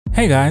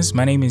Hey guys,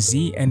 my name is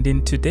Z, and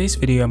in today's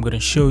video I'm going to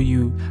show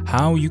you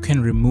how you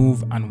can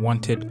remove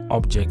unwanted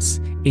objects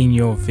in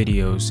your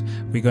videos.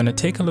 We're going to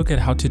take a look at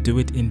how to do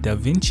it in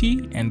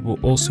Davinci, and we'll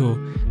also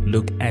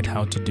look at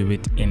how to do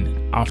it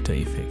in After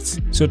Effects.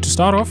 So to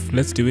start off,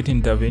 let's do it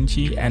in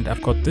Davinci, and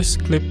I've got this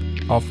clip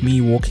of me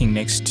walking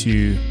next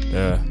to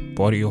the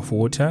body of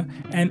water,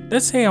 and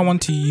let's say I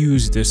want to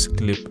use this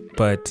clip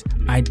but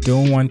I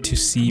don't want to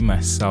see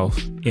myself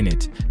in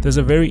it. There's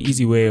a very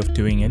easy way of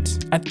doing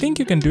it. I think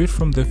you can do it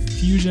from the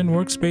Fusion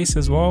workspace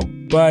as well,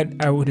 but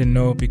I wouldn't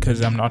know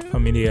because I'm not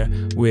familiar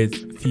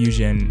with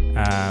Fusion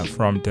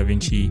from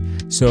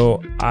Davinci.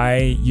 So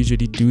I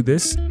usually do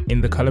this in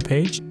the color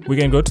page. We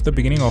can go to the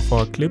beginning of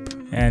our clip,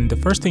 and the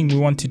first thing we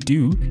want to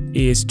do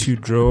is to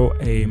draw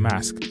a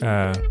mask.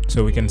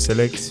 So we can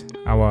select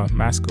our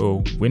mask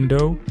or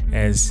window,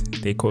 as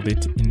they call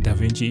it in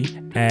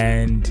Davinci,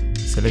 and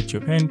select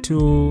your pen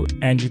tool,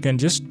 and you can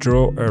just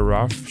draw a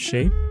rough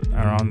shape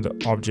around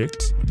the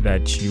object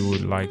that you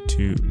would like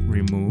to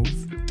remove.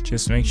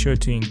 Just make sure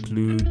to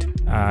include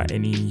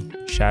any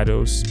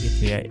shadows, if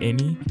there are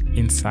any,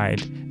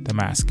 inside the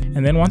mask.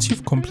 And then once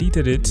you've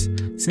completed it,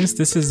 since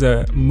this is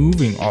a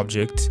moving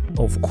object,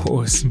 of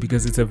course,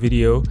 because it's a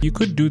video, you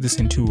could do this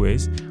in two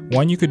ways.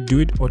 One, you could do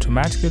it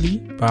automatically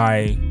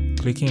by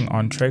clicking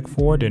on track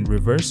forward and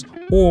reverse,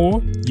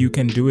 or you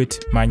can do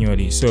it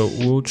manually. So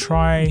we'll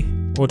try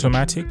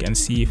automatic and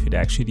see if it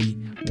actually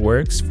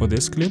works for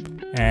this clip.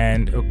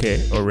 And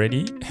okay,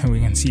 already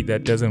we can see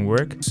that doesn't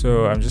work,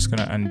 so I'm just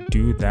gonna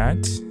undo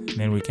that, and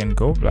then we can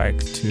go back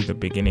to the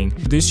beginning.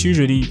 This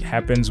usually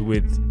happens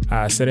with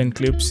certain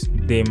clips.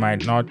 They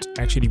might not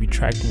actually be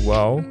tracked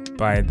well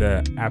by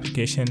the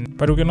application,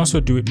 but we can also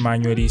do it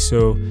manually.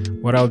 So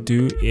what I'll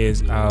do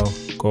is I'll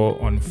go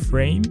on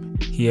frame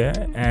here,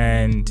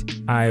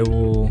 and I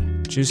will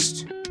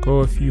just go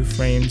a few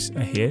frames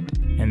ahead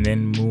and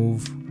then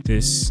move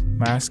this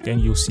mask,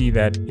 and you'll see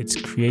that it's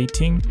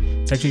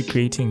actually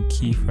creating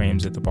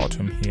keyframes at the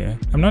bottom here.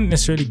 I'm not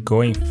necessarily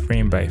going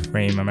frame by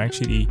frame, I'm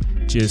actually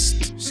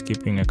just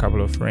skipping a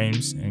couple of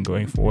frames and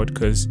going forward,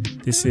 because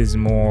this is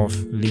more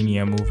of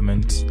linear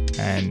movement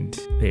and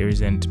there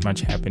isn't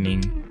much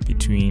happening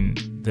between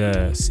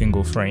the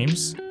single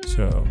frames,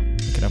 so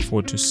I can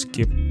afford to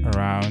skip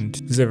around.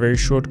 This is a very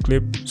short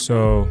clip,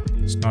 so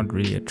it's not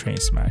really a train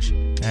smash.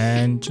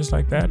 And just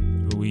like that,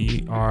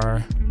 we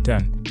are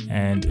done.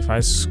 And if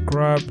I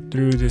scrub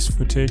through this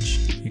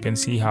footage, you can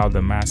see how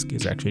the mask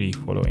is actually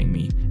following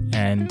me,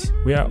 and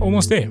we are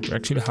almost there. We're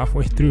actually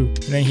halfway through.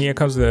 And then here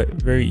comes the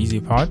very easy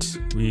part.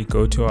 We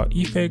go to our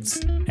effects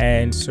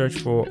and search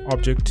for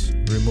object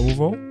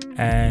removal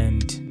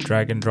and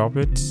drag and drop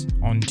it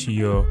onto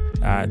your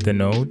the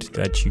node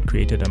that you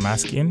created a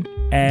mask in.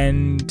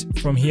 And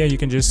from here you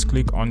can just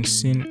click on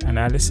scene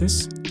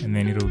analysis, and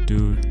then it'll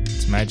do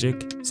its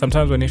magic.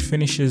 Sometimes when it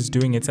finishes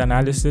doing its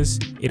analysis,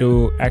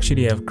 it'll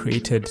actually have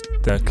created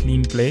the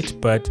clean plate.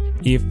 But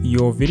if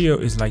your video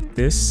is like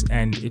this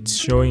and it's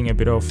showing a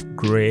bit of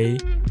gray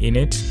in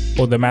it,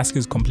 or the mask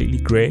is completely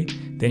gray,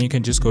 then you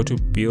can just go to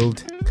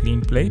build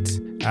clean plate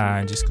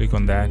and just click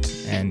on that,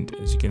 and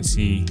as you can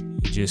see,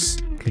 it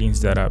just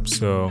cleans that up.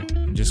 So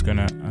I'm just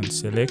gonna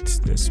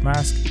unselect this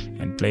mask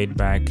and play it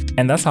back,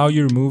 and that's how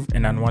you remove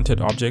an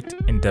unwanted object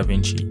in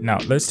Davinci. Now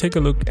let's take a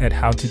look at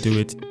how to do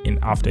it in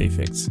After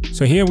Effects.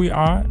 So here we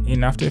are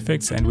in After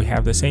Effects, and we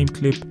have the same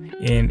clip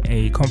in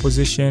a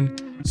composition.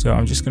 So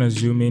I'm just gonna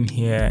zoom in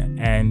here,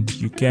 and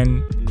you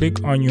can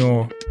click on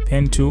your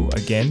pen tool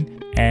again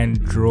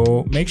and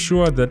draw. Make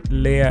sure that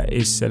layer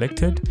is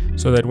selected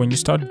so that when you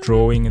start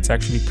drawing, it's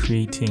actually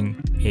creating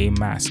a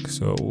mask.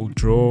 So we'll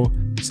draw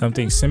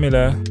something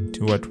similar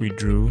to what we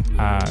drew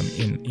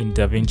in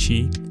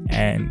Davinci,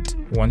 and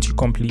once you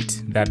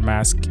complete that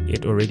mask,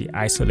 it already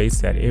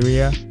isolates that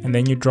area. And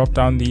then you drop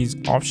down these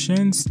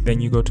options,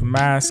 then you go to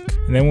mask,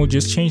 and then we'll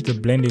just change the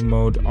blending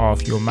mode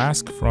of your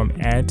mask from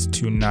add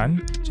to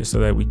none, just so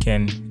that we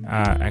can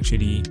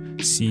actually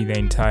see the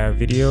entire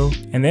video.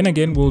 And then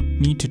again, we'll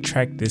need to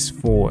track this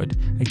forward.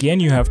 Again,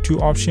 you have two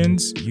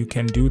options. You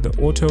can do the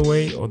auto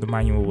way or the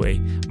manual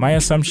way. My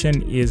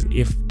assumption is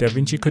if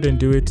Davinci couldn't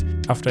do it,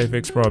 After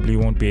Effects probably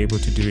won't be able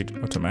to do it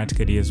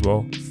automatically as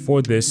well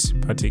for this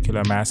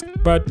particular mask.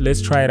 But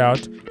let's try it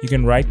out. You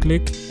can right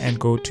click and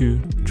go to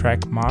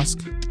track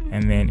mask,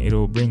 and then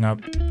it'll bring up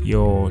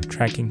your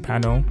tracking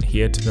panel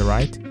here to the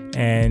right,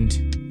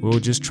 and we'll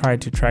just try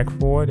to track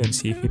forward and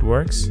see if it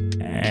works,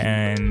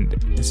 and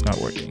it's not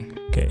working.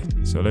 Okay,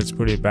 so let's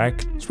put it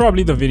back. It's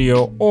probably the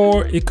video,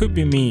 or it could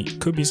be me.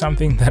 It could be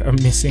something that I'm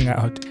missing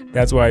out.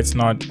 That's why it's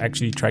not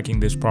actually tracking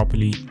this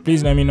properly.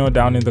 Please let me know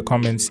down in the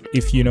comments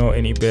if you know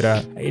any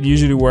better. It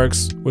usually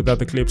works with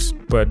other clips,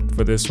 but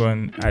for this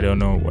one, I don't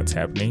know what's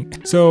happening.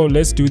 So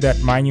let's do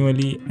that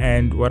manually,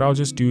 and what I'll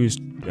just do is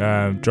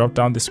drop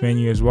down this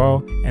menu as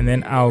well, and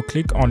then I'll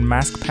click on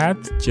mask path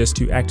just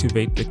to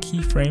activate the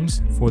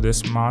keyframes for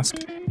this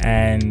mask.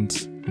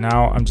 And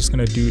now I'm just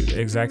gonna do the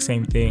exact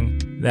same thing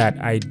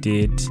that I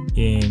did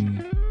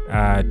in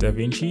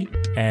Davinci,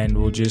 and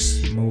we'll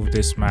just move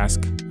this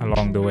mask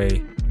along the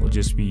way we'll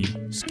just be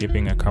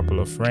skipping a couple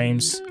of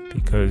frames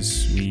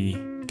because we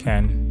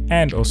can,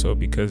 and also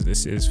because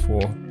this is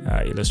for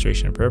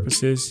illustration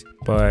purposes,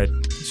 but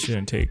it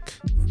shouldn't take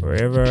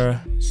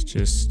forever. Let's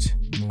just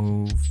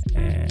move,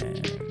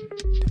 and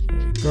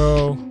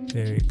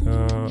there we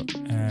go,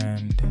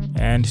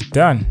 and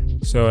done.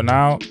 So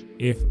now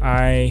if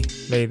I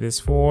play this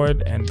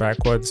forward and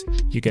backwards,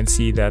 you can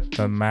see that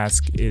the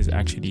mask is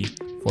actually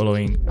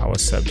following our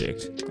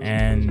subject.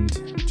 And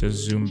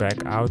just zoom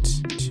back out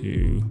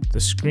to the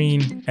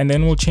screen, and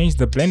then we'll change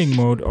the blending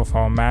mode of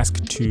our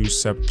mask to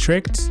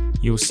subtract.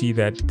 You'll see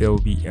that there'll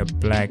be a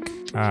black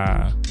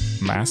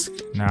mask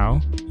now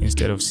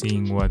instead of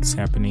seeing what's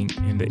happening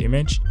in the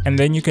image. And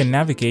then you can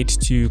navigate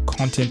to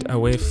content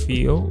aware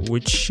fill,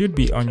 which should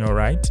be on your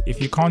right.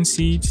 If you can't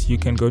see it, you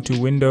can go to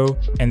window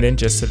and then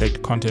just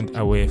select content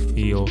aware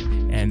fill,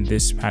 and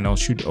this panel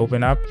should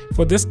open up.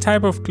 For this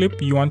type of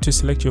clip, you want to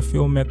select your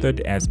fill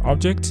method as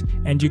object,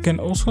 and you can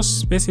also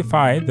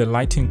specify the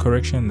lighting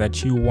correction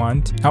that you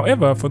want.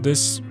 However, for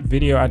this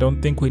video, I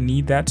don't think we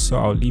need that, so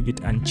I'll leave it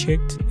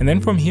unchecked. And then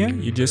from here,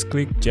 you just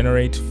click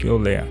generate fill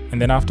layer,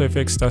 and then After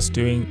Effects starts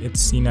doing its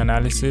scene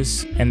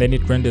analysis, and then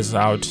it renders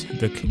out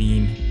the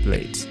clean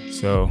blade.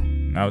 So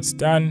now it's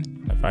done.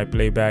 If I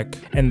play back,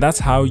 and that's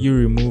how you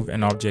remove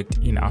an object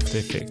in After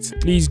Effects.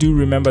 Please do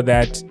remember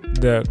that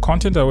the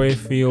content aware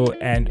fill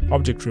and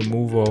object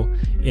removal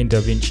in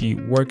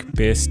Davinci work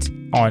best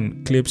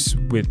on clips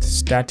with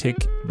static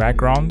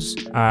backgrounds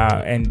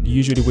and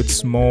usually with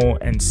small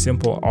and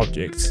simple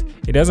objects.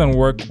 It doesn't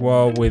work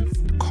well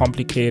with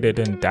complicated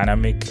and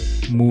dynamic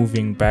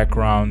moving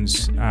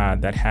backgrounds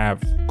that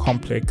have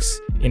complex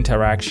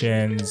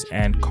interactions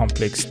and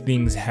complex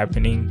things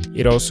happening.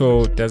 It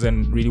also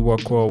doesn't really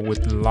work well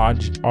with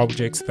large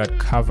objects that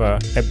cover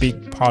a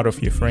big part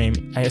of your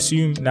frame. I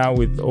assume now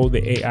with all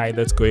the AI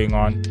that's going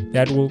on,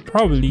 that will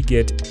probably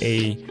get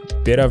a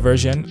better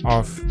version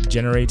of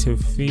generative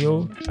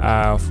fill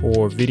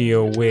for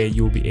video, where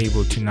you'll be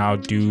able to now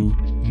do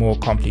more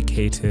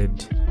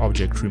complicated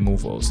object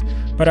removals.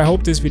 But I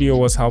hope this video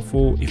was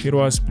helpful. If it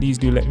was, please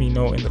do let me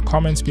know in the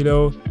comments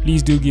below.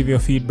 Please do give your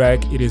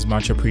feedback. It is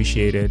much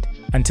appreciated.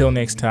 Until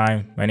next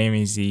time, my name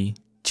is Z.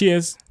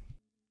 Cheers.